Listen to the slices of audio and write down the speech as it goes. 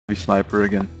We sniper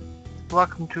again.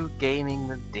 Welcome to Gaming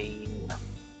with Dean.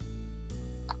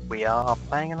 We are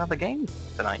playing another game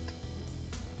tonight.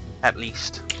 At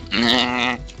least.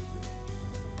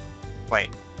 Wait,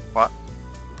 what?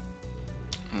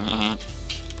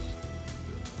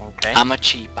 Okay. I'm a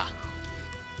cheaper.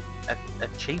 A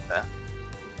cheaper?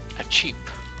 A cheap.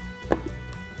 I'm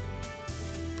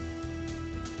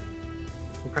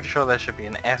pretty sure there should be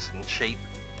an S in cheap.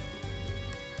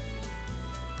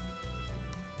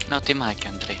 Not in my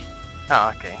country.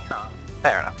 Oh, okay.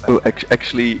 Fair enough then. Oh,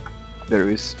 actually, there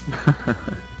is.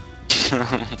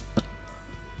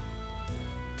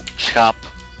 Shop.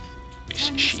 It's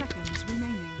 10 cheap. seconds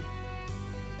remaining.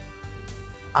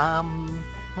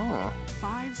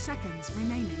 5 seconds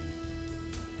remaining.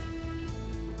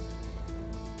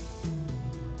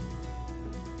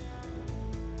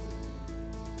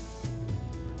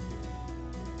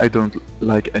 I don't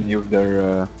like any of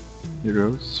their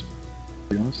heroes,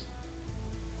 to be honest.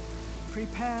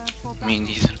 Prepare for battle. Me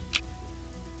neither.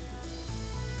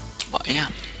 But yeah,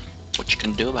 what you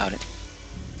can do about it?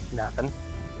 Nothing.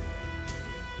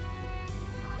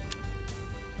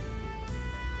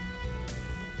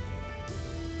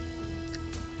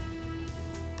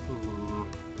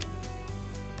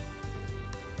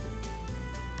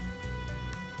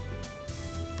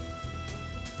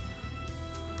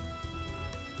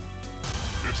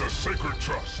 It's a sacred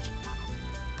trust.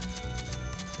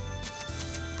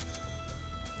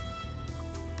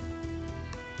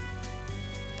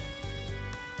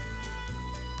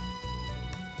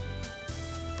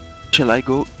 Shall I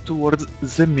go towards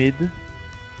the mid?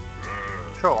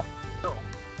 Sure.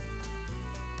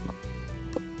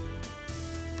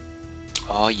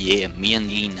 Oh yeah, me and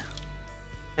Lean.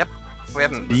 Yep. We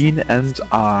haven't. Dean and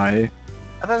I.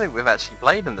 I don't think we've actually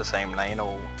played in the same lane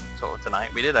all sort of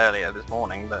tonight. We did earlier this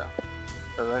morning, but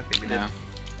I don't think we did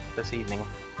this evening.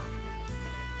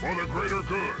 For the greater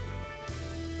good.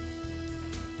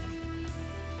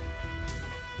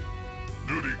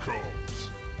 Duty calls.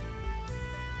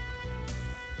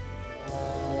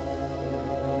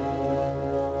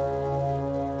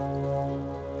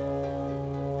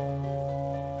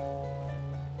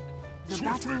 The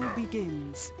battle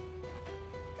begins.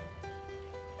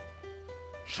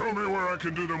 Show me where I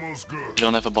can do the most good. You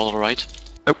don't have a bottle, right?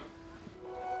 Nope.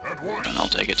 At once. Then I'll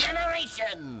take it.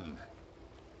 Generation!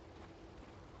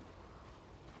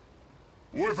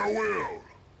 With a will.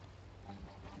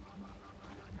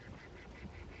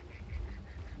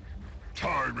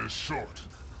 Time is short.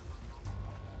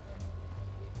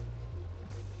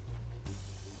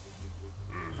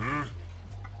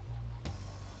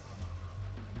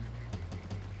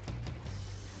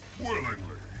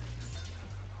 Willingly.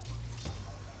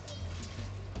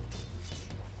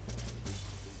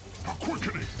 A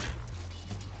quickening.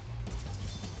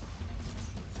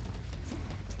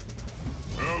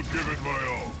 I'll give it my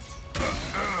all.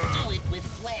 Do it with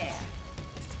flair.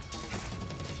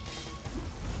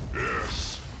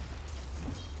 Yes.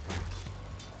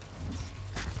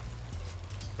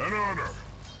 An honor.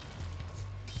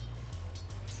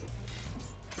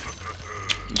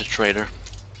 The traitor.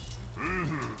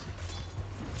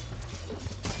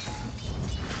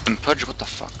 And Pudge, what the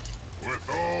fuck? With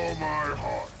all my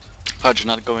heart. Pudge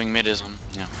not going mid is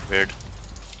yeah, weird.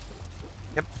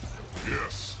 Yep.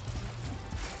 Yes.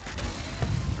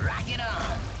 Rock it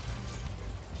on.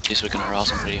 At least we can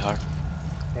harass him pretty hard.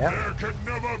 Yeah. There can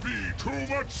never be too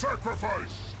much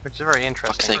sacrifice. Which is very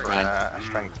interesting sake, for Ryan. a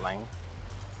strength lane.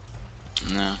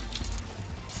 No.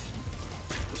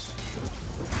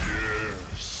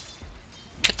 Yes.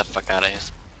 Get the fuck out of here.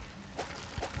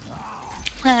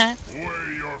 Weigh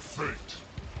your fate.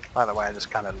 By the way, I just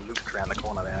kind of looped around the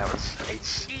corner there. That was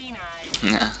ace. Denied.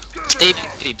 Nah. Stay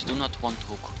back, creeps. Do not want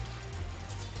hook.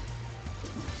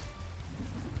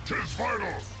 Tis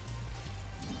vital.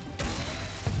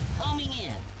 Homing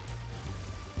in.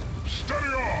 Steady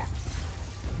on.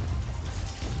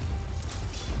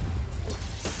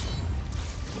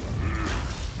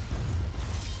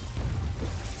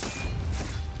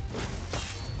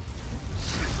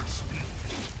 Secret speed.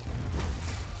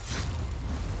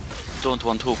 Don't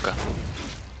want hookah.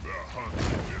 The hunt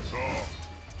is on.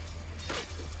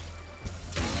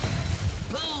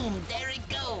 Boom, there it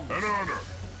goes. An honor.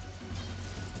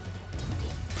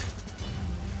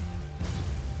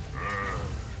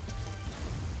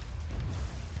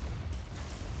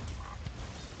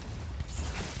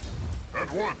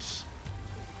 At once.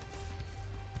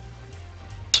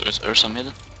 So is Ursa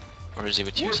mid? Or is he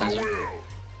with you, With a Senzu? will.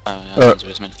 Oh yeah, Senzu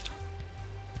is mid.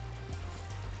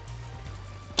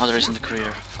 Oh, there isn't a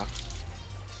career. Fuck.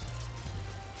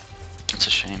 It's a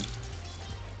shame.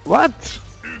 What?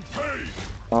 In pain.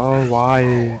 Oh,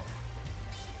 why?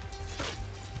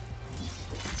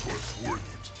 Twas worth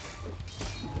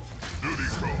it. Duty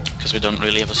call. Because we don't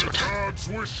really have a sword. Gods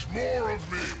wish more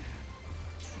of me.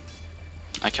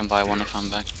 I can buy one if I'm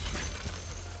back.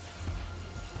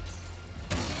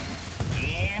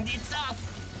 And it's off.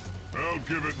 I'll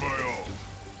give it my all.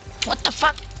 What the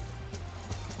fuck?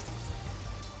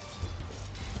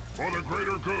 For the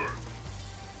greater good.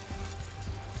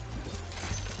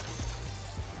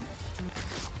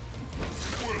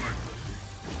 Willingly.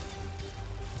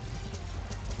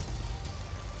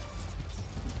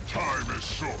 Time is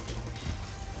short.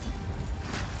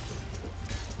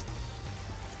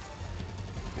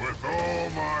 With all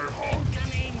my heart.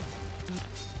 Coming.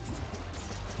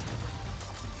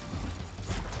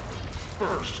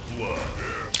 First blood.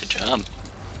 Yes. Good job.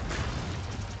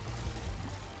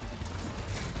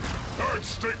 I'd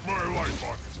stake my life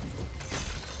on it.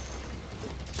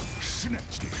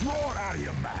 Snatched it right out of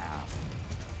your mouth.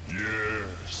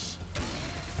 Yes.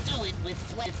 Do it with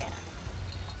flavor.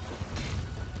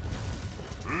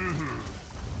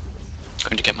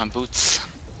 Going to get my boots.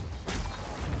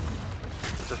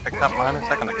 Just picked up mine a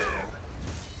second ago.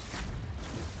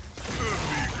 The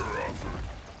meager offer.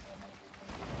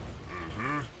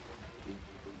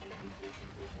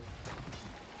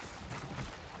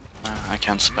 I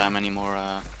can't spam any more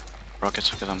rockets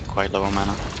because I'm quite low on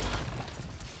mana.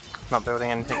 Not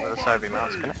building anything with a Sobe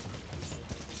mouse, can it?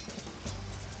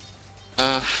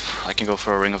 I can go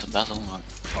for a Ring of the Battle. Or...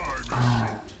 Time is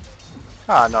short.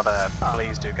 Ah, not a.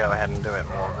 Please do go ahead and do it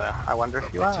more there. I wonder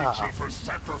if you are. Potential for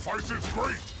sacrifice is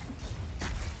great.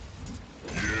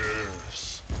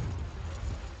 Yes.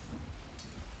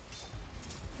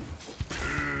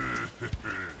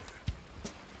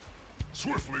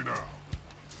 Swiftly now.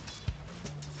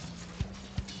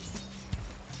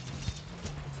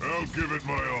 I'll give it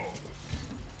my all.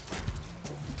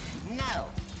 No.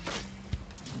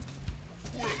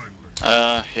 Willingly.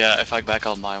 Yeah, if I back,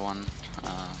 I'll buy one.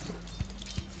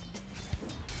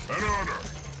 An honor.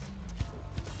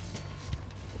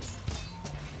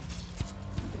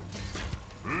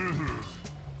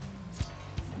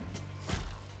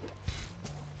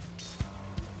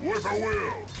 With a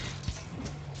will.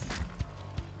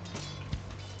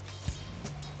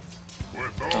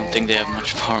 With all Don't think they have my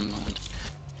much farmland.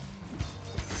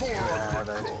 For Yeah, a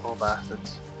those good poor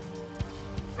bastards.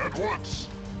 cause. At once.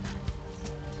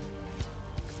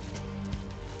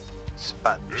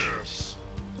 Sponge. Yes.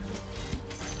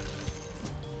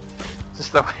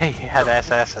 Just the way he had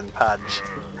SS and Pudge.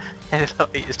 He looked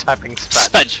like he was typing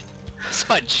Spudge.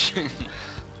 Spudge!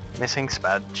 Missing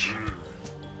Spudge.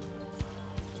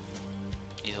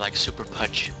 He's like super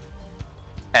pudge.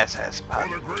 SS For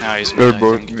Pudge. the greater Now he's good. They're I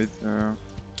both think. mid.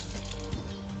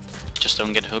 Just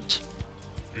don't get hooked.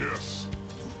 Yes.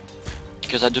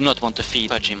 Because I do not want to feed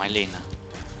Pudge in my lane.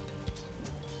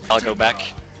 I'll go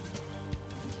back.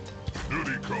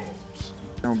 Duty calls.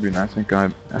 That would be nice. I think I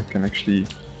can actually.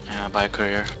 Buy a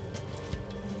courier.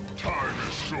 Time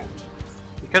is short.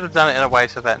 You could have done it in a way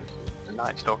so that the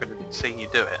Night Stalker didn't see you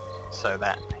do it, so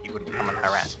that he wouldn't come and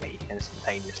harass me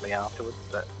instantaneously afterwards,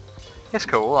 but it's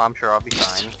cool, I'm sure I'll be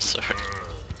fine. Sorry.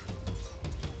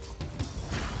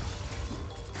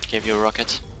 Gave you a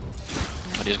rocket,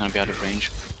 but he's gonna be out of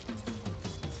range.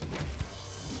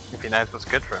 If he knows what's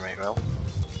good for him, he will.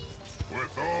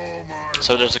 With all my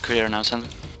So there's a courier now, Senzu.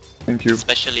 Thank you.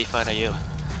 Especially for you.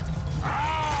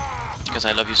 Because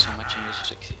I love you so much and you're so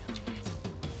sexy.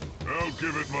 I'll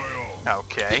give it my all.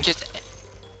 Okay. Just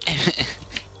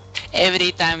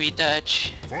every time we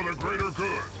touch. For the greater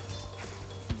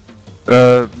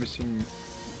good. Missing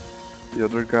the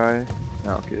other guy.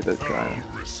 Ah, okay, that guy.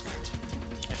 I'll risk it.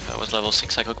 If I was level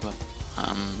 6 I could, but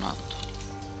I'm not.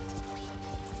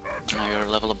 A Now you're a time.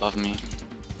 level above me.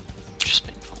 Which is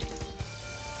painful.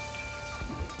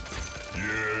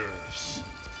 Yes.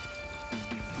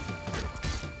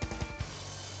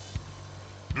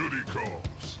 Duty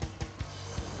calls.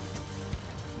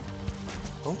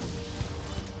 Oh.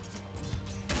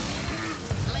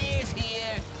 Players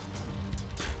here.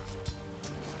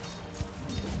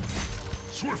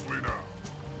 Swiftly now.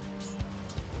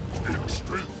 Its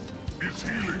strength is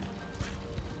healing.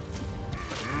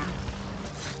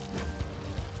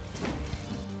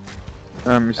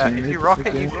 Missing If mid you rock it,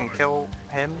 again. you can kill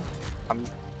him. I'm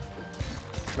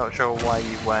not sure why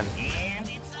you weren't. And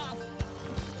it's off.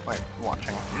 Wait,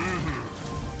 watching.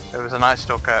 There was a Night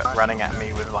Stalker running at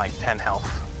me with like 10 health.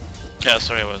 Yeah,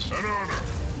 sorry I was. An honor.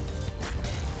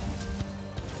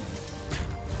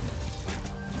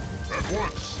 At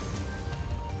once.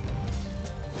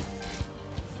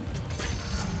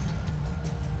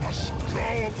 Must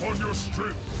draw upon your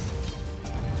strength.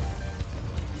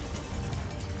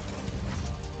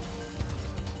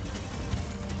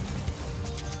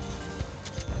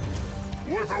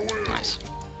 With a will. Nice.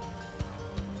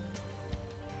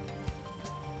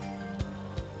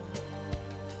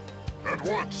 At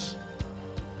once.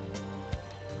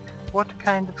 What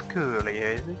kind of coolie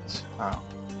is it? Oh,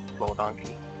 floor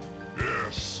donkey.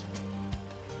 Yes.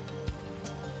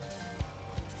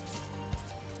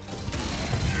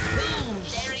 Boom,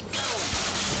 there it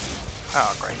goes.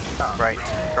 Oh, great, great,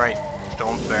 great.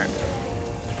 Storm Spirit.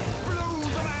 Blow the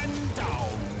man down.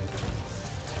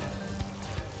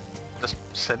 Just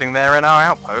sitting there in our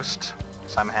outpost,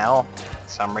 somehow, for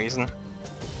some reason.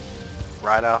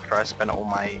 Right after I spent all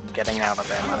my getting out of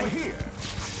there money. Here.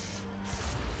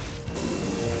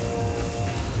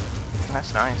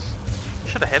 That's nice.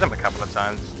 Should have hit him a couple of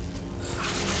times.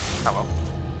 Oh well.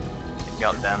 It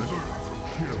got done.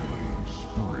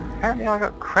 Apparently I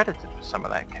got credited for some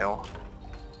of that kill.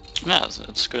 Yeah,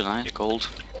 it's good, huh? You're gold.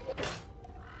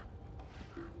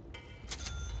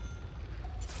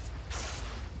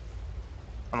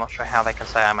 I'm not sure how they can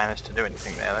say I managed to do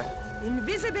anything there though.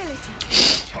 Invisibility.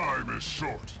 Time is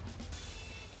short.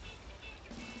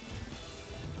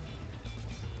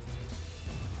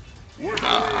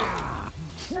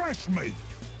 Fresh meat.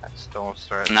 That Storm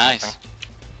Spirit. Nice.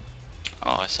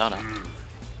 Oh, I saw that.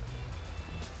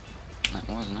 That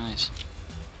was nice.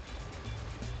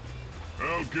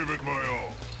 I'll give it my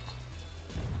all.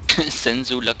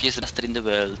 Senzu, luckiest master in the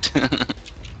world.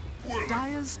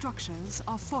 Dire's structures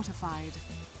are fortified.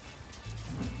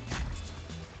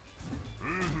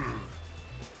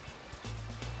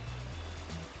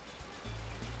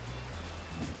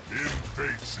 In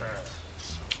fate's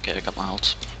hands. Okay, I got my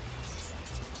ults.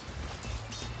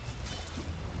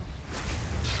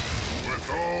 With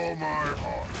all my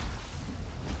heart.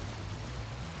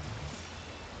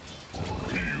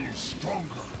 Feel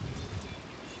stronger.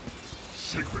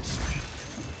 Sacred speed.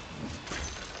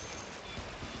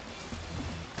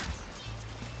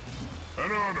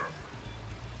 An honor.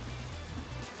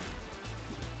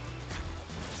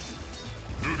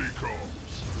 Duty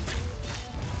calls.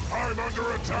 I'm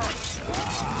under attack.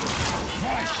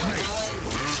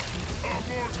 A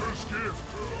mortar's gift.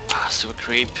 Ah, super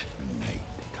creep. Night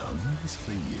comes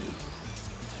for you.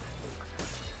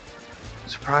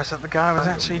 Surprised that the guy was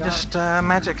actually just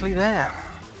magically there.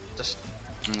 Just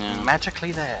Yeah.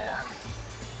 magically there.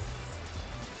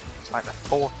 It's like the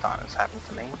 4th time it's happened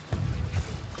to me.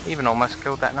 Even almost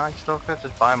killed that Night Stalker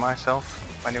just by myself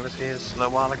when he was here a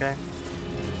little while ago.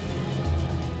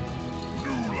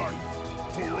 New life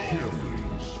for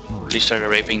all. At least started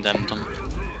raping them. Greater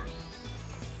good.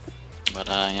 But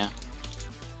yeah.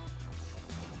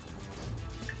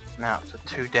 Now it's a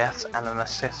 2 deaths and an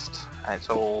assist, and it's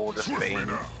all just Swiftly been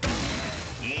now.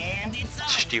 And it's up.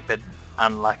 stupid,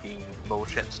 unlucky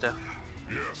bullshit stuff.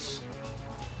 Yes.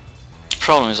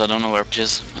 Problem is I don't know where it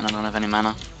is, and I don't have any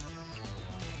mana.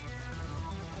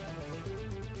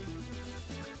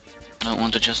 I don't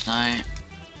want to just die,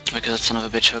 because that son of a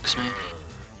bitch hooks me.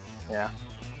 Yeah.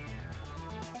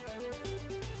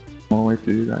 I'll wait for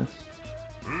you guys.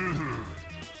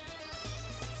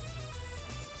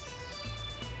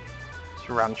 Just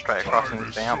run straight across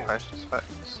into the outpost, I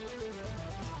suppose.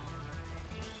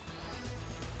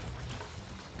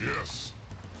 Yes.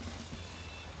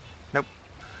 Nope.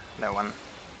 No one.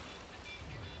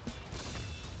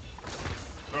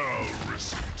 I'll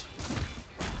risk it.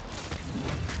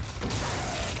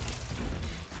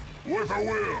 With a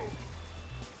will.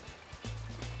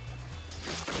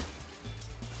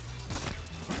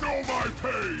 Know my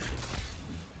pain.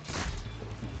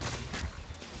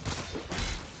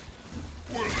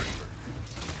 Willingly.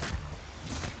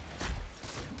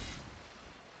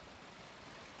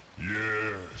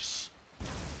 Yes.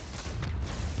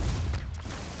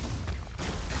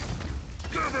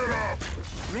 Give it up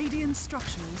Radiant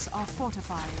structures are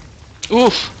fortified.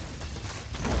 Oof!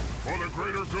 for the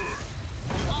greater good.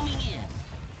 Coming in.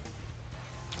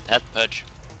 That pudge.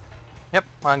 Yep,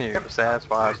 I knew it was there, that's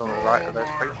why I was on the right of those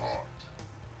My creeps. heart.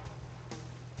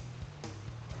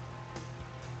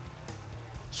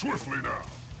 Swiftly now.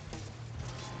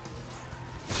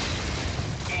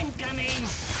 Incoming.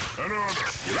 An honor.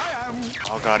 Here I am.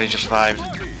 Oh god, he just survived.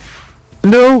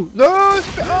 No! No!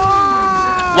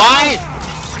 Why?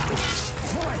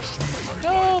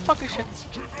 No fucking shit.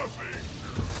 To nothing.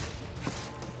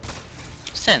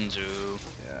 Senzu.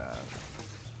 Yeah.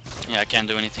 Yeah, I can't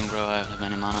do anything, bro. I don't have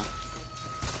any mana.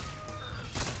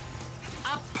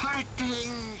 A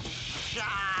parting shot.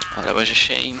 Oh, that was a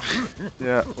shame.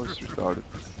 Yeah, let's restart it.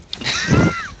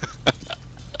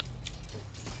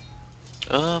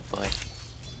 Oh boy.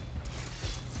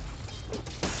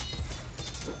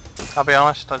 I'll be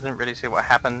honest, I didn't really see what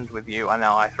happened with you. I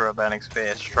know I threw a burning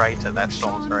spear straight at that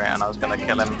Storm Spirit and I was going to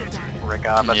kill him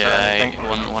regardless of Yeah, anything.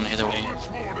 one hit away.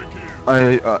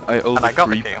 I And ult I got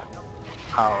the creep. kill.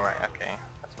 Oh right, okay,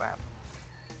 that's bad.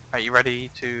 Are you ready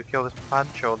to kill this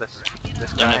punch or this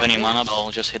Don't guy? have any mana, but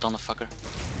I'll just hit on the fucker.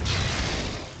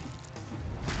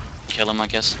 Kill him, I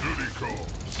guess. Duty call.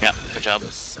 Yeah, good job.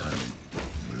 It's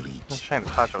a shame the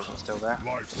punch wasn't still there.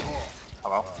 Life's hard. Oh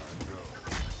well.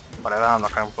 Whatever, I'm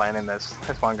not complaining. There's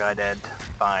one guy dead.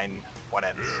 Fine.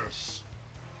 Whatever. Yes.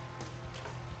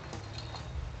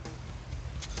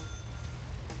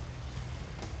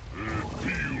 It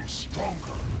feels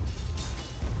stronger.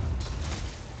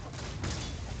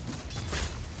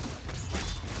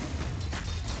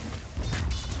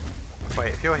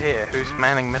 Wait, if you're here, who's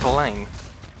manning middle lane?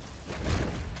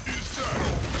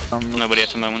 Nobody at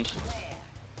the moment.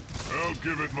 I'll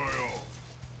give it my all.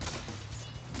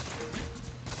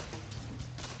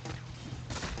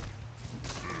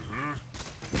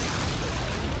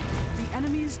 The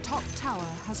enemy's top tower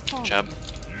has fallen. Good job.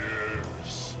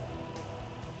 Yes.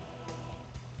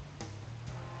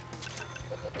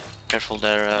 Careful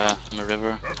there on the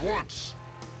river. At once.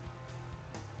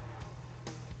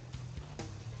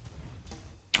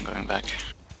 I'm going back.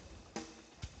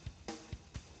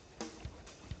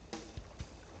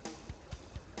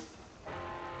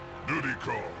 Duty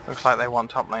call. Looks like they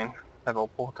want top lane. They've all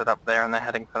ported up there and they're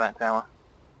heading for that tower.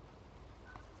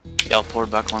 Yeah, I'll pour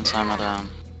back once I'm at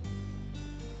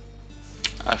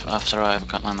after I've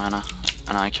got my mana,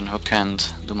 and I can hook and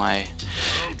do my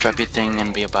trappy thing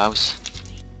and be a boss.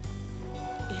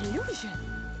 Illusion.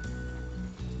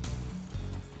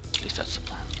 At least that's the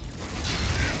plan.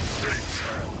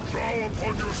 Draw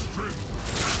upon your strength.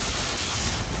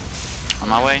 On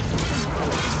my way.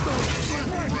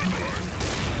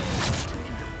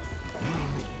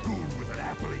 Good with an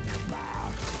apple in your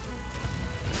mouth.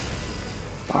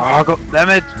 Oh god damn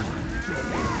it!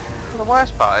 The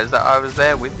worst part is that I was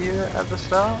there with you at the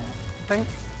start, I think,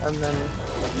 and then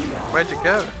where'd you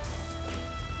go?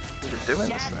 You were doing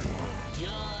this thing. Good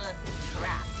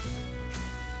trap.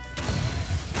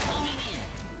 Coming in.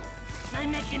 My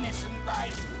mechanism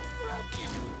lies broken.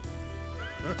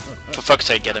 For fuck's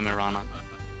sake, get a Mirana.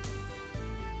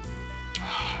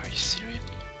 Oh, are you serious?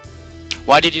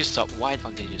 Why did you stop? Why the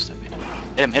fuck did you stop? Hit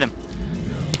him, hit him.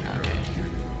 Okay.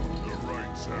 The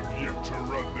rights have yet to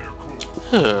run their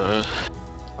course.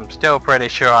 I'm still pretty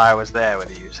sure I was there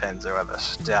with you, Senzu, at the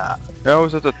start. Yeah, I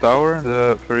was at the tower,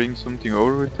 ferrying something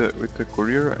over with the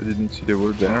courier. I didn't see they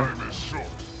were there. Time is short.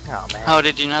 Oh man. How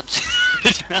did you not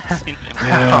did you not see them?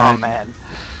 Oh man.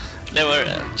 They were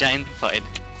a giant fight.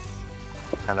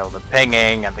 And all the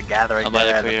pinging and the gathering How about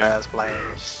there the in the courier? first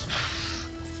place.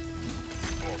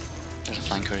 There's a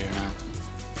flying courier now.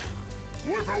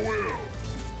 With a will.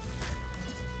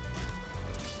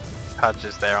 Pudge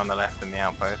is there on the left in the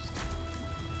outpost.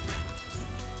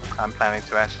 I'm planning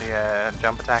to actually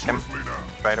jump attack him Swiftly now.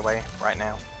 straight away, right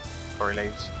now, before he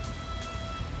leaves.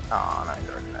 Oh no, he's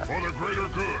already left. For the greater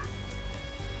good.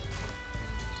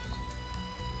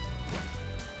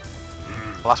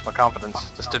 I lost my confidence.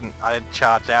 I didn't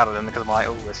charge out at him because I'm like,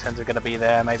 oh, is Senzu gonna be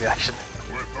there? Maybe I should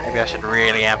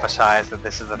really emphasize that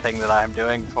this is the thing that I'm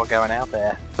doing before going out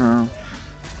there. Willingly.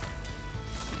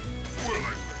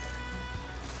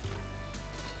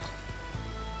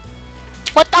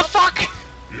 What the fuck?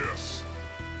 Yes.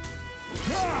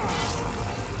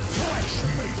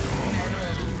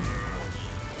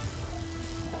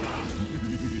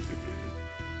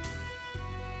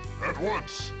 At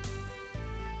once.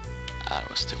 That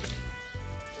was stupid.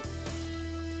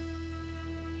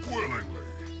 Willingly.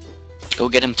 Go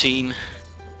get him, team.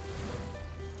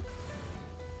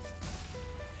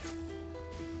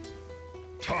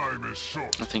 Time is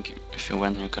short. I think if you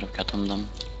went, you could have gotten them.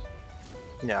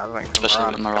 Yeah, I think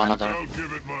Especially with Marana there. I'll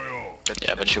give it my all.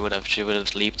 Yeah, but she would have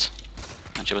leaped.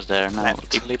 And she was there. No,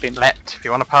 leap him. Leapt. If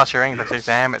you want to pass your English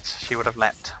exam, she would have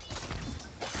leapt.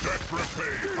 Debt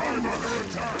repaid. I'm under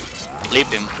attack. Leap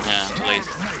him. Yeah, too late.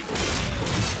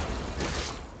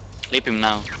 Leap him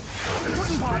now. He's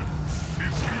healing.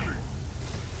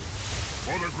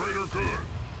 For the greater good.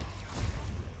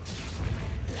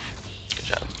 Good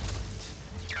job.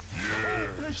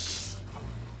 Yes.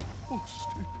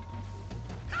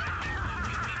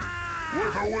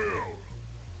 With a will.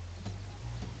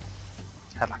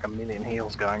 Had like a million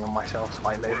heals going on myself, so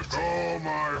I lived. With all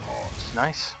my heart.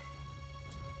 Nice.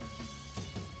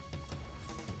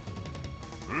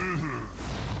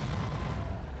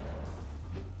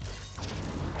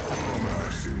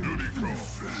 Duty call.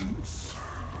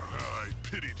 I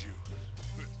pitied you.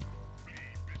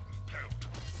 Flea-bitten pelt.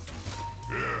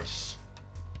 Yes.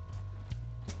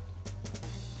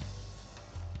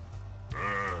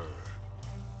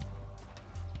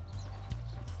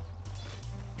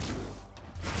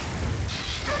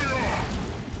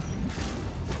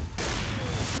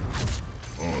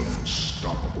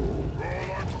 Unstoppable.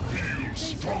 Feel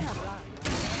stronger.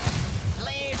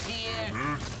 Players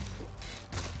here.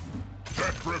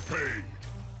 Debt repaid.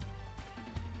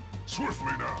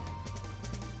 Swiftly now.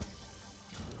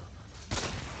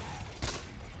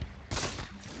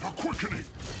 A quickening.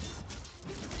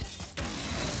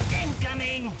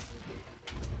 Incoming.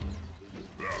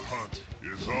 The hunt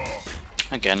is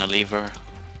off. Again a lever.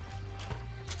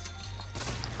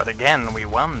 But again, we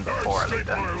won before a Stake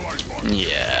leader. my life on it.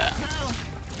 Yeah.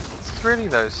 It's really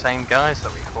those same guys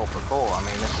that we fought before. I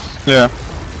mean, it's Yeah,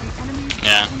 The enemy's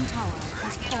Yeah. bottom tower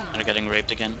has They're fallen. getting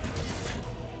raped again.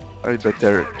 I bet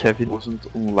there Kevin wasn't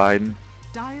online.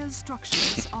 Dire's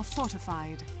structures are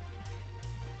fortified.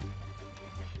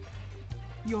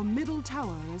 Your middle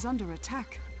tower is under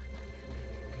attack.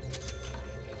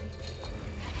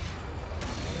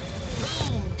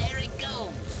 Boom. There it goes.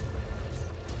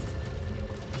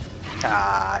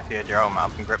 if you had your arm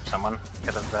up and gripped someone,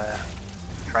 could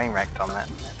have train wrecked on that.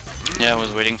 Yeah, I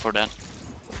was waiting for that.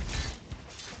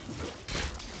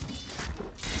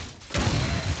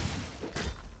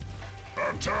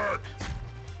 Attack.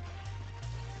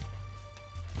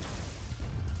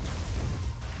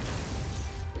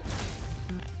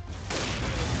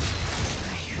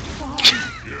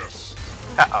 Yes.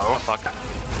 Uh-oh. Fuck.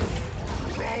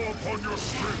 Draw upon your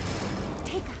strength.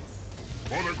 Take us.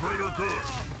 For the greater good.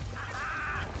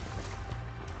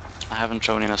 I haven't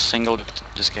thrown in a single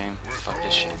this game. With Fuck all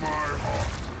this shit. my heart.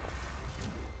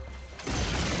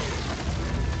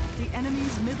 The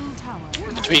enemy's middle tower.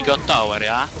 has We got fallen. tower,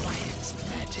 yeah?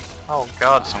 Oh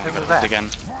god, Someone who got was hooked that? again.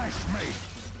 Twice me.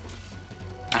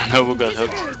 I don't know who got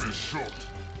hooked. Time is short.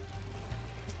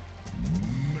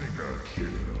 Mega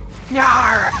kill.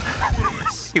 Yar!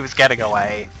 He was getting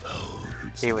away.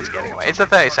 He was getting away. It's a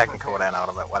 30-second cooldown out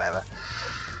of it, whatever.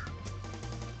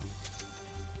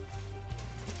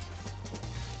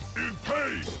 In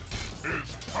pain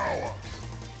is power.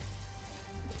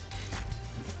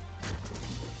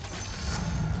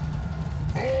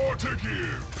 More to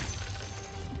give.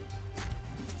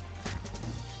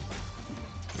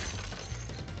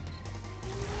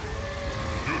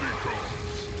 Duty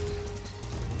calls.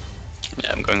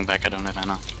 Yeah, I'm going back, I don't have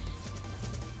mana.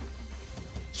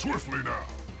 Swiftly now.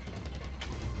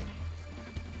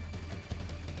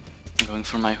 I'm going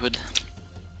for my hood.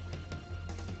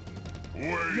 Weigh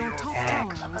Your your top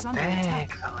tower is under attack.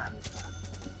 Excellent.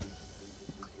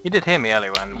 You did hear me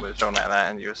earlier when we were talking about that,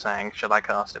 and you were saying, should I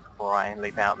cast it before I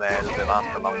leap out there? Does it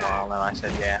last a long while? And I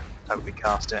said, yeah, totally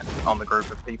cast it on the group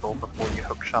of people before you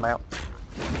hook shut out.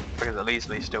 Because it'll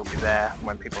easily still be there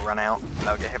when people run out, and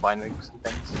they'll get hit by nukes and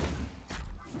things.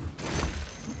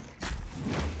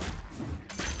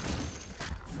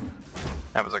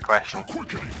 That was a question.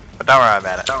 quickening. But don't worry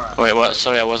about it. Wait, what?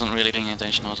 Sorry, I wasn't really paying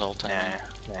attention, I was all time. Yeah,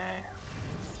 yeah.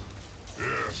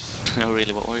 Yes. No,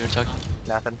 really, what were you talking?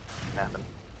 Nothing. Nothing.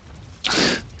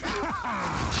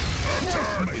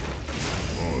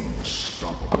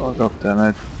 Unstoppable. Oh god damn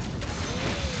it.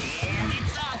 And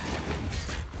it's up.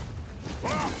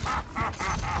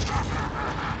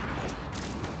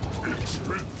 Its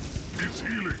strength is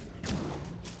healing.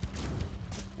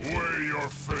 Weigh your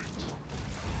fate.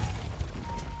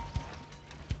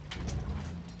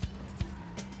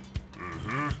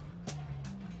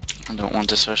 I don't want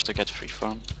this rush to get free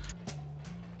farm.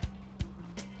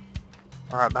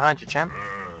 Alright, behind you, champ.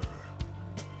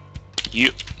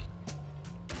 You.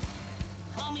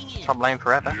 Coming in. Top lane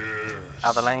forever. Yes.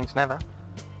 Other lanes never.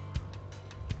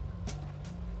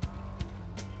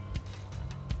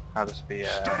 I'll just be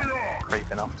Steady on.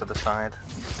 creeping off to the side.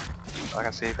 So I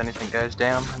can see if anything goes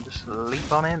down and just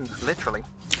leap on in, literally.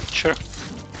 Sure.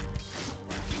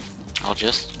 I'll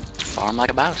just farm like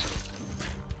a mouse.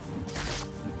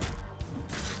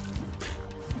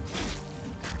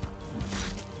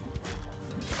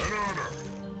 An honor.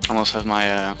 I almost have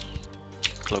my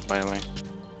cloak, by the way.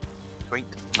 Sweet.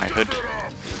 My hood. Get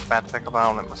up. Bad to pick up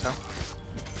Ireland myself.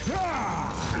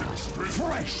 Ah, Its strength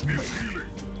fresh is meat. healing.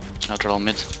 I'll roll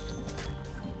mid.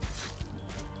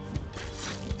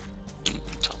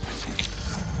 Top, I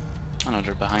think. Oh no,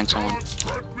 they're behind someone.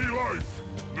 God grant me life,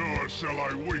 nor shall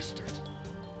I waste it.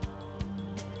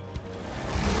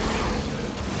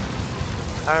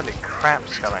 Holy crap,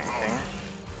 Skeleton King.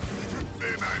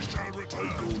 Then I shall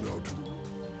return.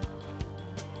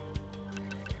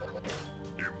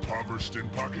 Impoverished in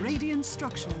pocket. Radiant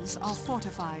structures are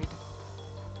fortified.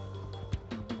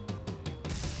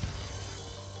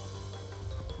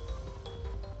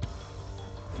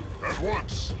 At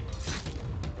once.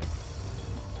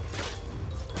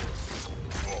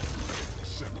 Offer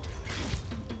accepted.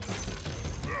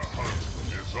 The hunt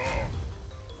is on.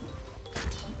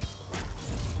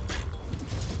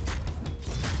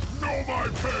 all my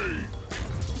pay!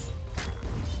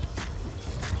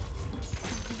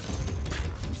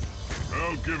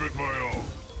 I'll give it my all.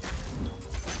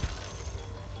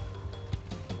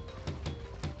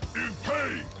 In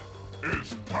pain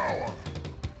is power.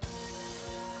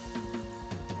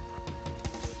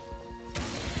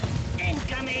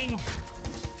 Incoming!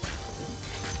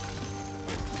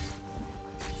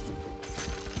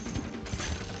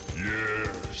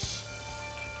 Yes.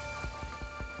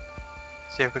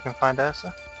 See if we can find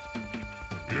Ursa.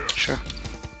 Yes. Sure.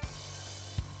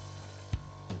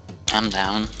 I'm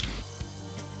down.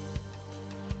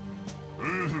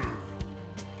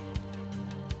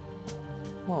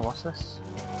 Oh, what's this?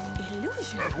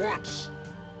 Illusion. At once.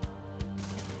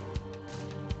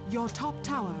 Your top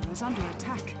tower is under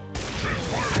attack.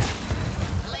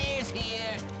 Players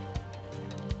here!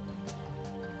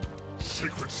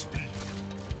 Secret speed.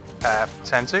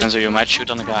 Senzu? Senzu, you might shoot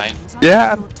on the guy.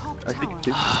 Yeah, Your top I think tower it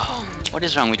is. has fallen. What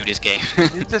is wrong with you this game?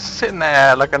 You're just sitting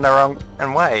there looking the wrong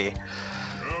way.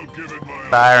 I'll give it my all.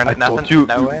 Firing I at nothing, thought you,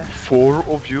 nowhere. 4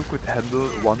 of you could handle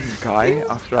one guy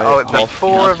after I Oh, the half-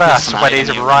 4 of not us when he's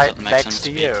sniping you right doesn't make next sense to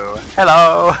to me. you.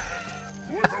 Hello!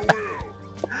 With a will.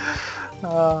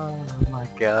 Oh my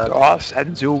god. Oh,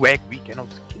 Senzu, we cannot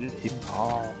kill him.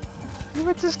 Oh. You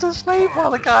were just asleep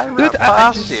while the guy ran Dude,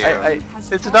 past you.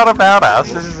 Has It's fallen. not about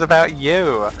us, this is about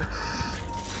you.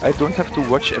 I don't have to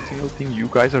watch every single thing you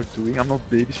guys are doing. I'm not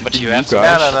babysitting But you you have to-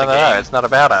 guys. No, the game. it's not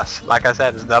about us. Like I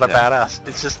said, it's not about us.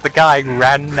 It's just the guy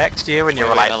ran next to you and you were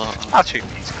Wait, like, hello. I'll shoot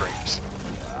these creeps.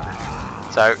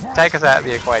 So, take us out of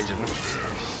the equation.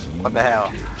 What the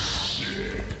hell?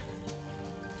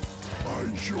 I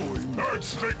join. I'd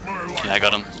stake my life. Yeah, I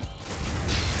got him.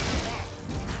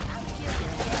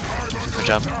 Good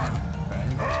job. Thanks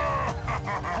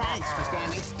for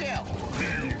standing still!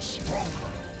 Feel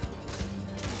stronger.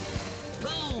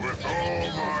 Boom! With There all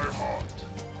it my goes! heart.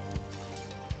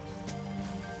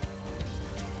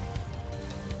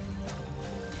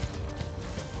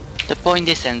 The point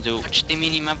is, Senzu, watch the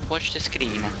minimap, watch the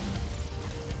screen.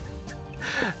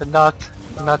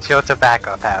 Not your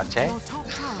tobacco pouch, eh? Your top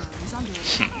tower is under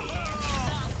attack.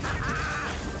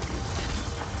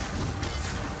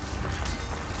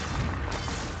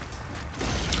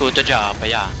 Good job,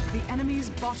 yeah. The enemy's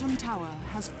bottom tower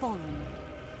has fallen.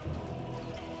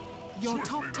 Your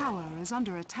top tower is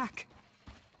under attack.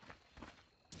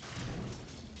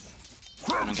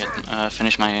 Gonna get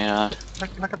finish my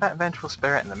Look at that vengeful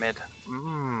spirit in the mid.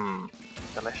 Mmm,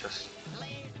 delicious.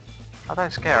 I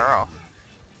don't scare her off.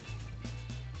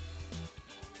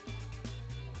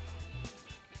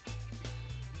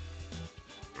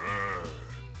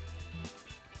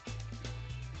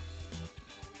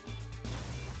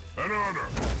 An honor.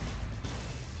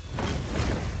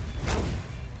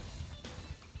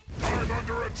 I'm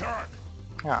under attack.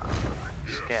 Ah,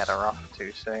 scared her off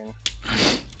too soon.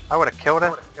 I would have killed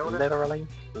her.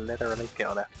 Literally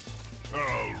killed her.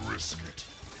 I'll risk it.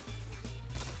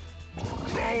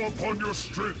 Draw upon your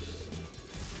strength.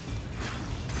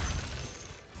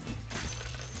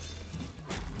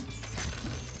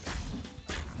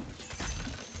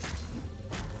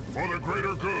 For the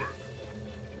greater good.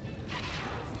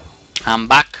 I'm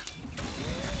back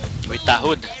with the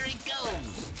hood. There it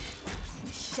goes!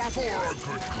 For a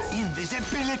good cause.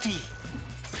 Invisibility!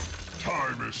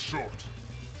 Time is short.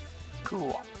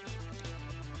 Cool.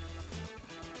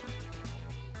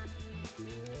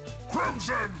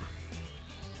 Crimson!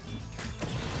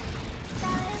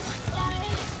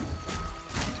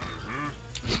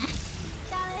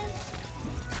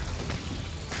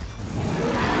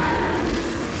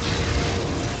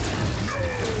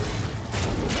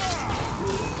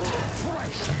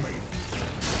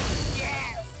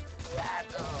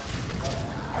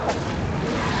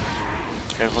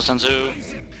 Careful, Senzu.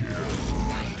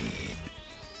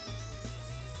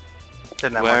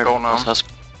 Didn't have my Where goal was now.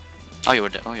 Huskar? Oh, you were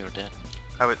dead. Oh, you were dead.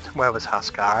 Where was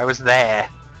Huskar? I was there.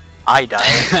 I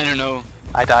died. I don't know.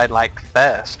 I died like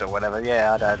first or whatever.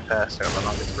 Yeah, I died first or the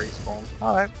longest respawn.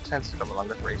 Oh, that tends to got the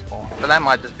longest respawn. But that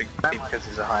might just be because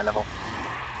he's a high level.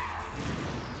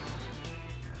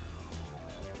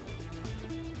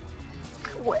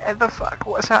 Where the fuck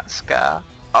was Huskar?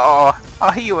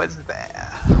 Oh, he was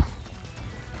there.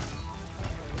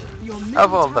 Your middle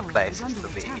Of all the tower is places under to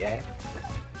be, attack. yeah.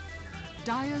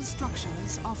 Dire's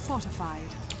structures are fortified.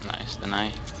 Nice, then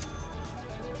I.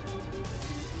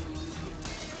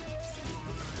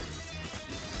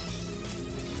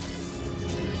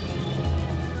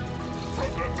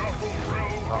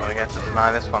 Not gonna get to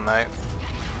deny this one though.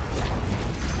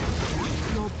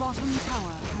 Your bottom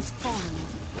tower has fallen.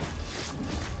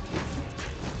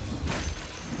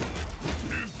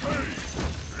 In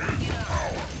pain.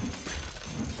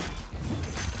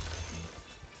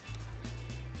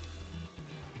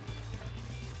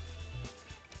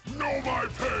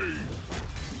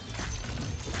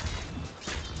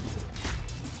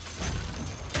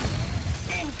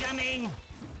 Coming!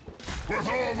 With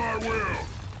all my will!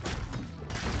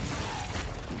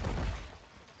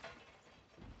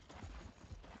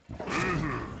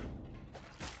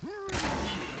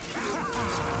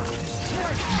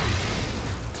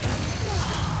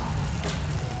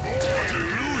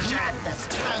 Not the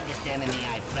strongest enemy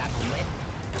I've grappled with.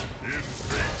 In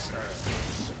fate's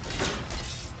hands.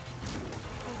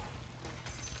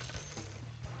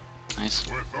 Nice.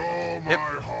 With all my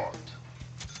heart.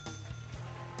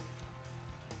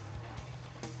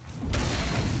 Do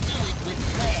it with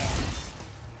flair.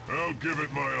 I'll give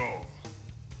it my all.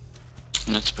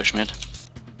 Let's push mid.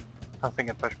 I think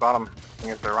I'd push bottom. I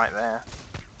think if they're right there.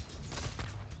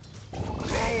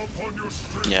 Call upon your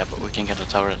strength. Yeah, but we can get a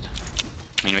turret.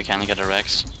 I mean, we can get a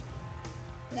Rex.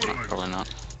 Willing. Probably not.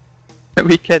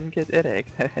 We can get erect.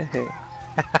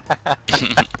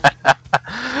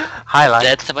 Highlight.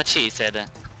 That's what she said.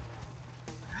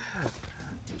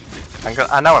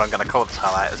 I know what I'm going to call this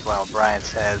highlight as well. Brian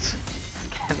says,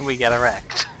 "Can we get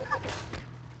erect?"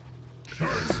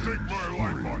 I stake my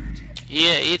life on it.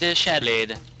 Yeah, eat a shed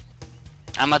lead.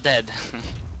 I'm a dead.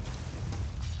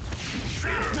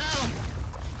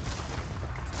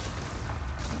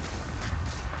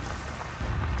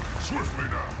 Swiftly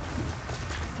now.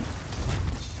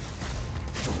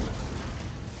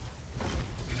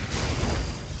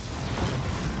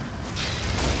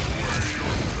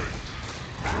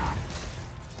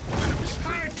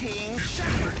 Parting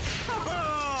shot.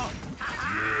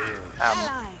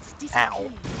 Allies Ow.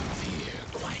 disappear. Fear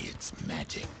quiets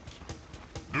magic.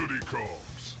 Duty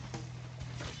calls.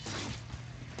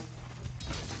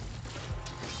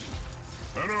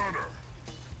 An honor.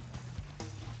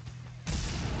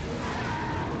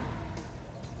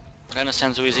 Gonna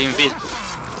Senzu is invis.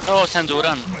 Oh, Senzu,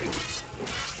 run.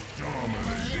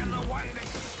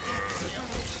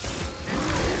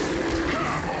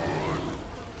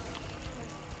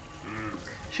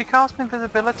 She cast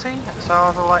invisibility, so I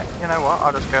was like, you know what,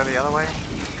 I'll just go the other way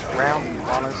around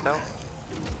while in stealth.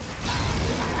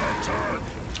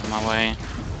 On my way.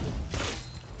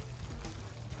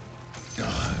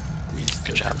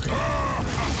 Good job.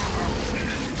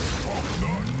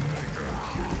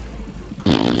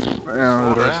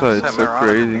 Yeah, Rosa, it's so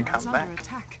crazy. Come Is under back.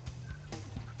 attack.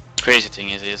 Crazy thing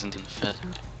is, he isn't in the Fed.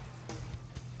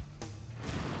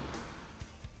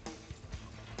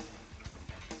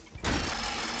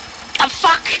 Ah,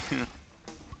 fuck!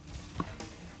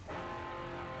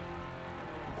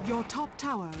 Your top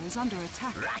tower is under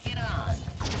attack. Rock it on.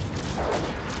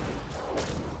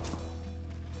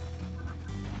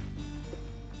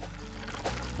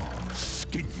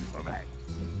 Skin you for that.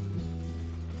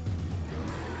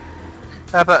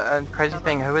 But crazy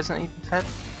thing, who isn't even fed?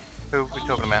 Who are we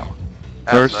talking about?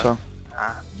 Ursa.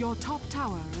 Ah, Your top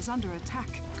tower is under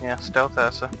attack. yeah, stealth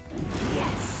Ursa.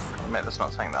 Yes. I admit that's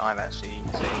not something that I've actually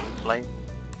seen play.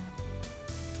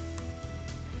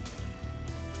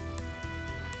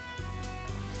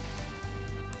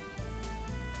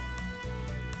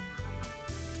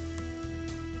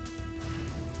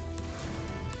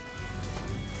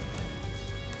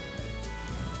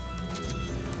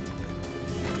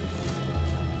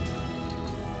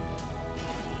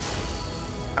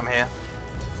 I'm here.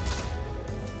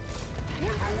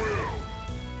 With a will.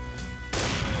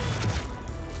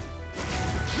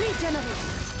 Regenerate.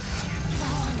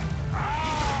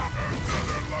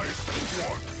 Another life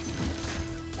won.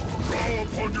 Call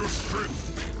upon your strength.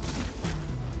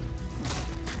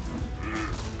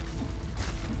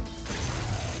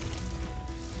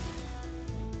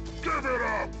 Give it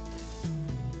up.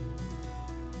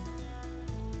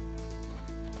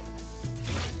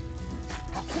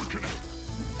 A quickening.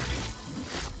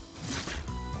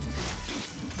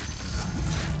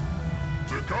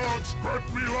 The gods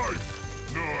grant me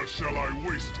life, nor shall I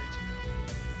waste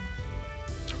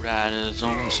it. Riders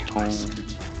on stone.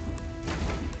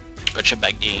 Got your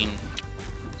back, Dean.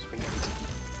 Sweet.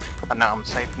 I know I'm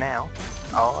safe now.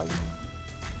 Oh,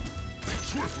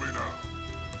 Swiftly now.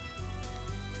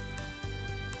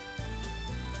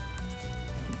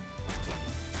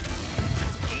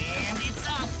 And it's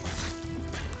up.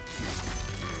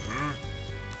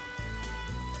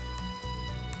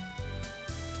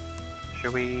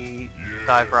 should we Yes.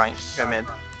 dive right? Go mid.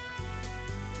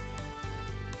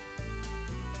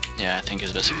 Yeah, I think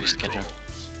it's best if we schedule.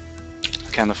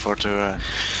 Can't afford to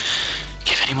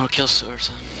give any more kills to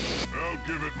Ursa. I'll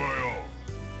give it my all.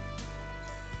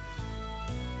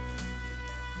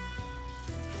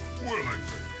 Willingly.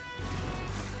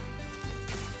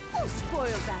 Who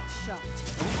spoiled that shot?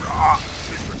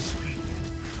 Take the speed.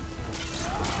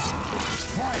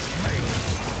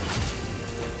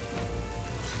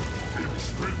 Its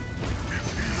strength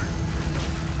is healing.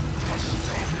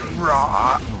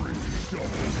 Rah!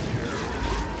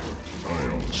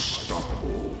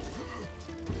 Unstoppable.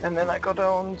 And then I got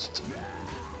owned.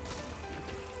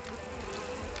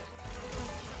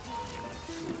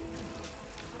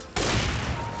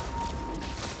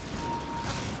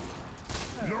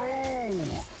 No!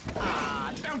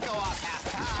 Ah, don't go off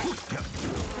half-cocked.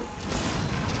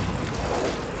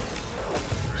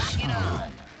 Lock it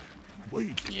on.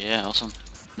 Wait. Yeah, awesome.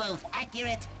 Both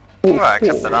accurate. Well,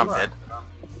 except that I'm dead.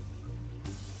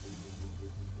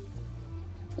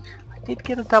 I did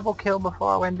get a double kill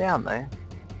before I went down though. I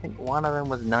think one of them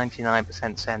was 99%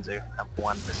 Senzu and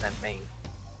 1% me.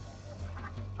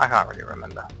 I can't really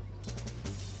remember.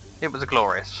 It was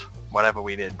glorious, whatever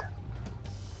we did.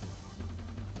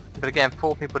 But again,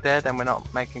 4 people dead and we're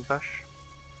not making push.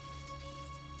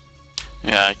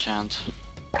 Yeah, I can't.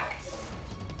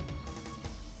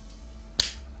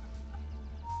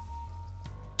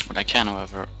 But I can,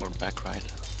 however, or back right.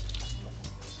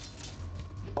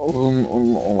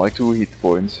 On like 2 hit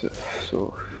points,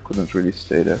 so couldn't really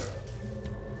stay there.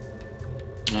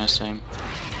 Yeah, same.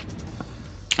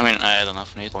 I mean, I had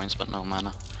enough hit points, but no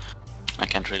mana. I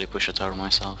can't really push a tower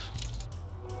myself.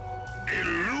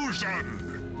 Illusion!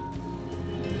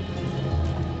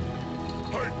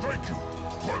 I thank you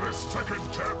for the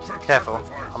second chance at Careful,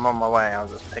 sacrifice. I'm on my way. I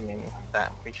was just thinking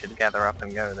that we should gather up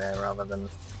and go there rather than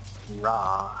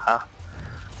rah.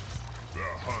 The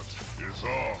hunt is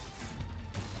off.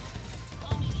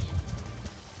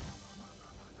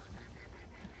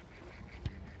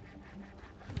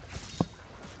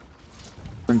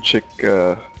 And check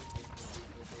Time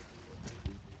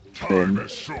Then-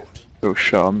 is short.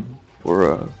 SOCAN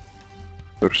for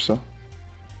Ursa.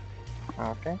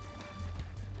 Okay.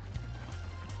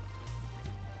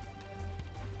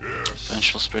 Yes.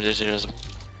 Vengeful Spirit is here as well.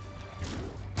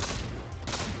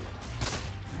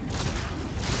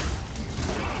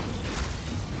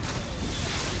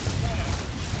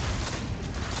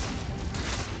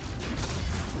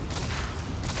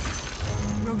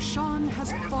 Roshan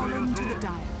has fallen to the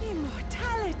dire.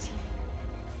 Immortality!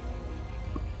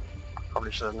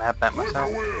 Probably shouldn't have that With a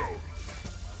myself. will.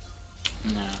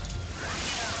 Yeah.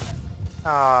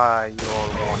 Ah, you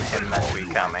all warned him that we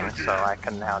coming, so I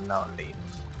can now not leave.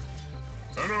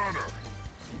 An honor.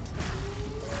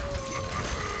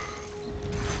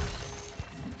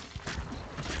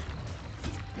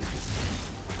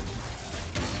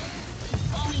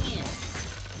 Homing in.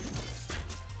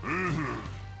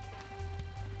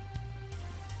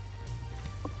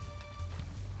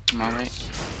 Am I right?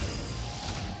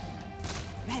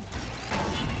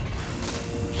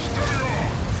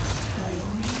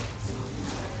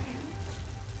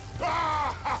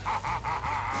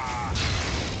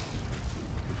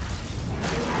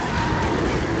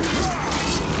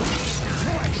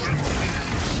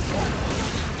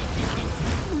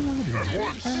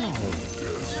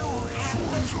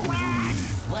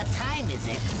 What time is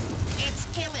it? It's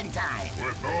killing time.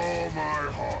 With all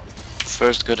my heart.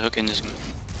 First good hook in this game.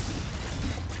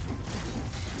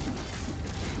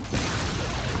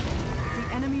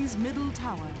 The enemy's middle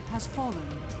tower has fallen.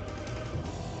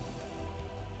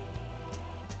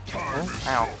 Time is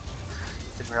Ow.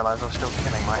 Didn't realise I was still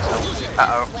killing myself.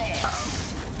 Uh-oh.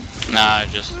 Flare. Nah, I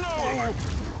just...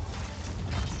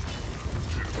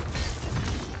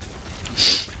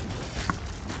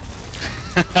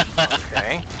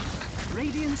 Okay.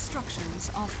 Radiant structures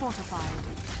are fortified.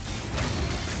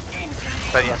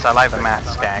 But yes, I like the math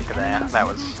skag there. Enemy's That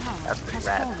was middle tower that's pretty has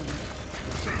rad. fallen.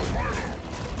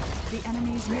 The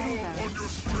enemy's middle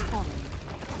barracks has fallen.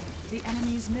 The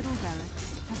enemy's middle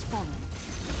barracks has fallen.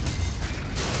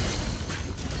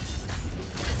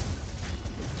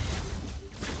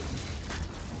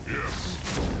 yes.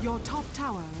 Your top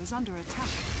tower is under attack.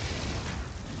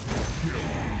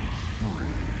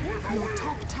 Your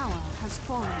top tower has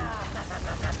fallen.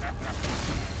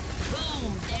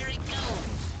 Boom, there it goes.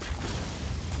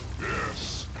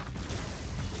 Yes.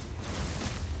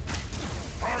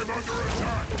 I'm under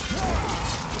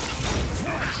attack.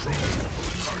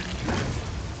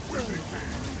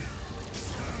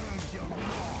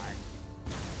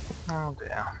 Oh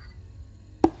dear.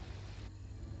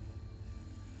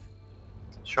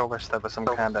 Sure wish there was some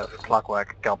kind of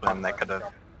clockwork goblin that could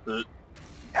have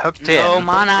hooked No in,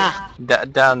 mana!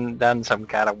 done some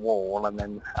kind of wall, and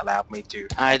then allowed me to.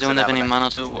 I don't exit have any out of mana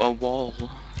to a wall.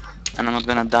 And I'm not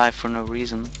gonna die for no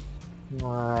reason. it.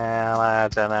 Well, I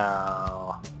don't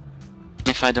know.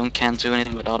 If I can't do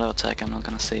anything with auto attack, I'm not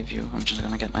gonna save you. I'm just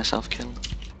gonna get myself killed.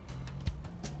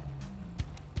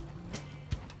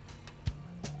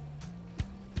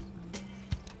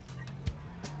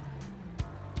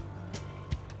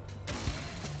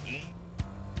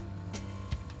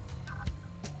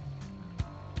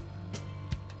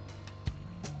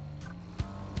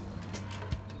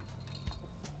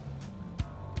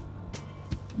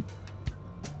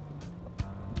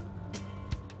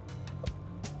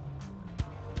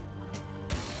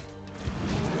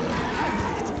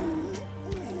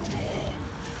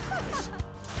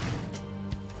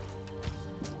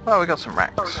 Well, we got some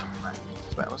racks.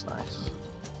 So that was nice.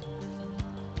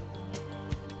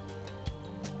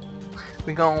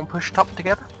 We gonna push top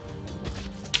together?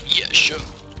 Yeah, sure.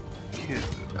 Good.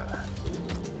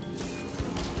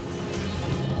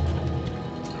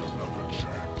 Another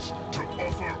chance to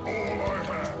offer all I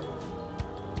have.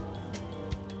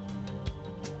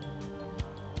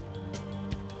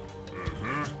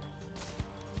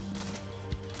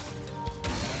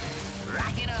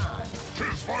 Rock it on.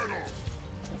 Tis final.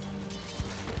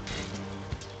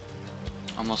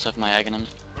 Almost have my Aghanim.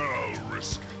 I'll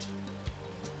risk it.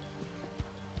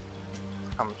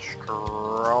 I'm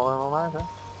strolling along there.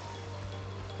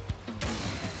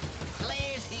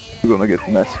 Players here. We're gonna get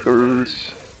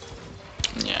massacres.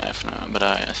 Yeah, I have no, but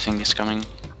I think it's coming,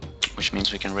 which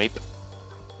means we can rape.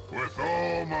 With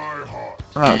all my heart.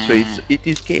 Ah, so it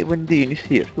is gay when Dean is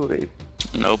here to rape.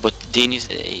 No, but Dean is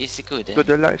good. Eh? Got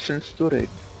a license to rape.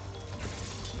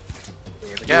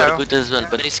 Here we You are go. good as well,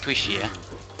 but it's squishy, yeah.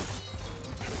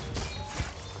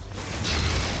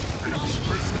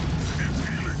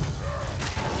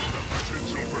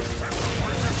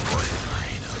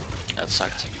 That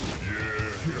sucked.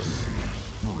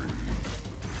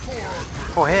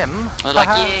 For him? I was like,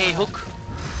 Haha. yay, hook!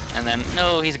 And then,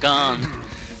 no, he's gone.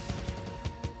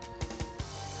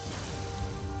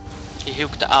 He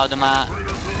hooked out of my...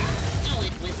 Do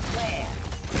it with flair.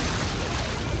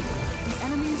 The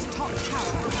enemy's top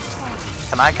tower has fallen.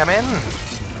 Can I come in?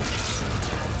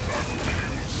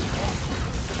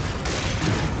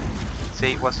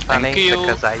 See, what's funny? you.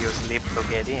 Because I use lip to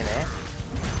get in, eh?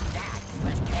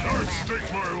 I'd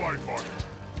stake my life on it.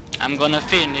 I'm gonna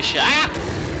finish. Ah!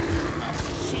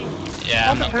 Yeah,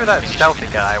 I I'm wonder not who that stealthy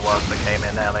guy was that came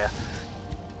in earlier.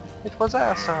 It was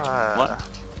Ursa.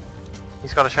 What?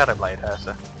 He's got a shadow blade,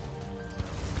 Ursa.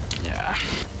 Yeah.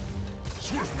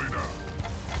 Swiftly now.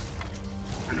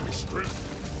 Its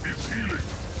strength is healing.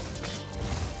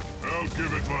 I'll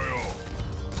give it my all.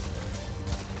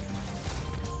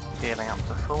 Healing up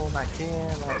to full back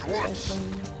here. At once.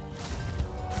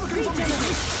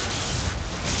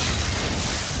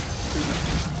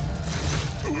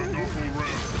 The noble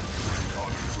realm.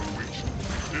 On the witch.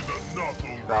 In the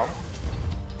novel Well,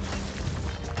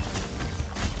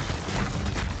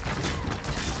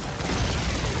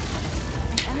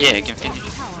 The Yeah, I enemy's can top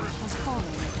finish. tower has fallen.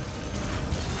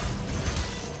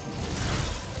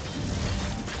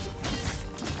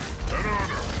 An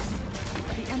honor.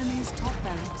 The enemy's top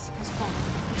barracks has fallen.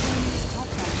 The enemy's top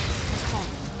barracks has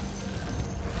fallen.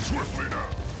 Swiftly now.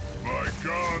 My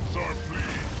gods are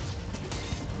pleased.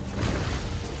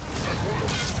 At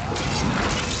once.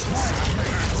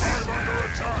 I'm under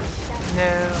attack.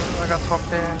 no, I got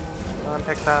swapped in. And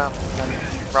picked up,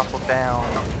 and ruffled down,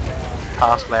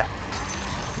 past left,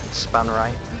 spun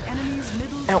right. The enemy's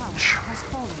middle Ouch. tower has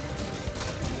fallen.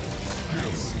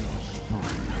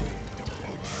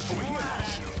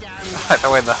 Like the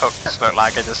way the hooks look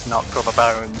like I just knocked all the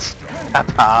bones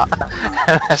apart.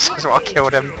 This is what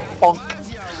killed him. Bonk.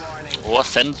 Oh,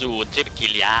 Senzu, triple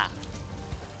kill, yeah.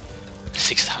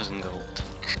 6,000 gold.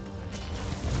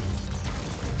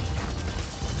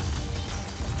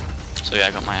 So yeah,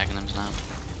 I got my Aghanims now.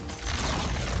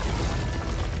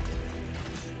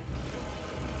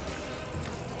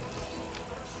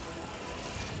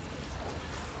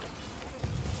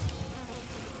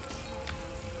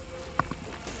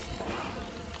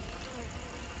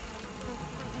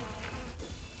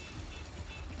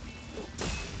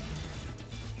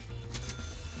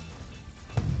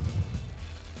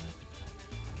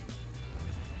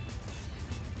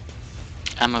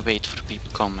 I'ma wait for people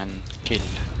to come and kill.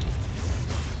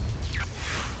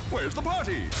 Where's the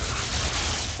party?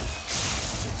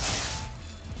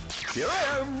 Here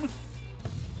I am.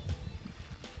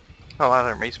 Oh, I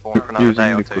don't respawn for another day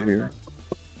Using or the two. courier.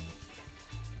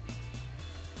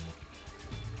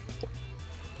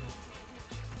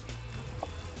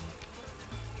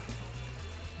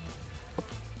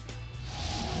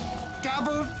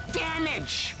 Double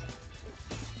damage.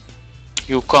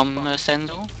 You come,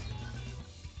 Senzu?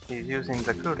 He's using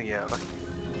the courier.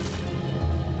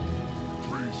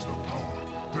 Praise the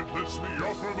power that lets me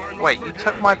offer my Wait, you life took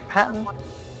again. my pattern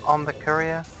on the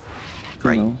courier?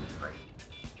 You know.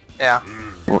 Yeah.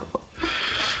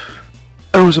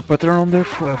 There was a pattern on there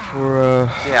for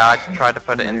Yeah, I tried to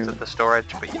put it into the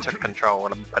storage, but you took control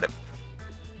and put it...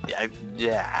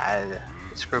 Yeah,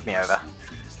 it screwed me over.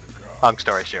 Long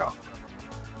story short.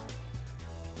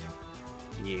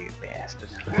 You bastard.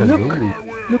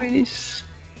 Look at this.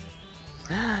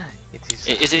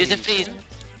 It is Is it freeze?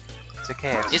 It's a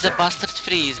chaos. Is a bastard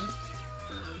freeze?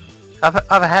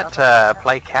 I've had to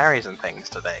play carries and things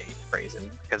today, reason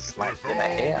because like With all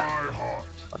yeah. my heart.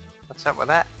 What's up with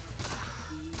that?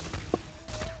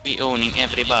 We owning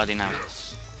everybody now.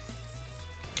 Yes.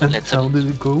 And Let's how did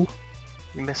it go?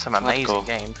 You missed some Let's amazing go.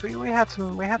 games. We had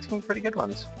some pretty good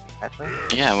ones, actually.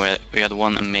 Yeah, we had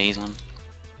one amazing,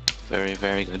 very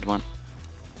very good one.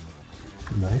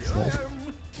 Nice, nice.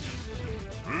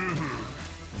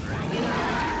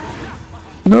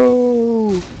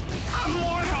 No!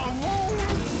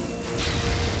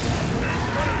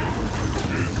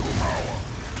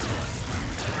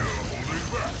 Holding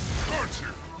back. Got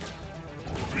you.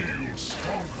 Feel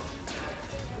stronger.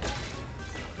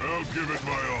 I'll give it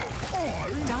my all.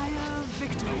 Dire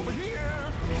victory.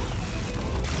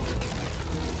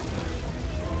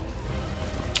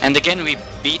 And again we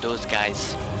beat those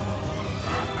guys.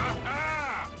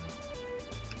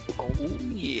 Oh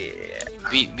yeah.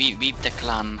 We beat the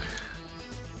clan.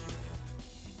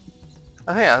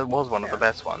 I think that was one of the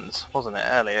best ones, wasn't it?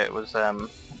 Earlier, it was the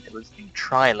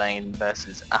Tri-Lane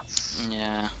versus us.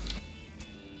 Yeah.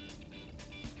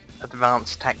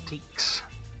 Advanced Tactics.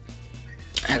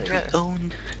 And we Yeah.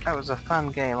 owned. That was a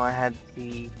fun game. I had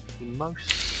the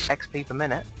most XP per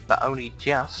minute, but only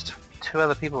just. 2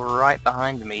 other people right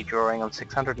behind me drawing on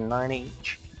 609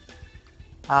 each.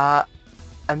 And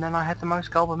then I had the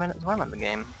most gold per minute as well in the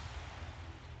game.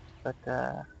 But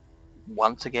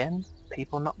once again,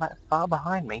 people not that far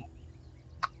behind me.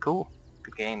 Cool.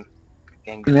 Good game. Good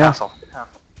game, good Yeah. hustle. Yeah.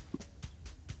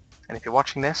 And if you're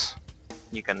watching this,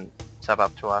 you can sub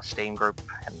up to our Steam group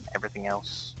and everything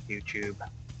else. YouTube,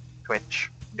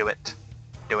 Twitch. Do it.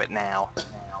 Do it now.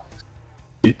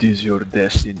 It is your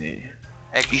destiny.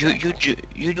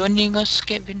 You joining us,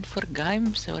 Kevin, for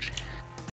games or?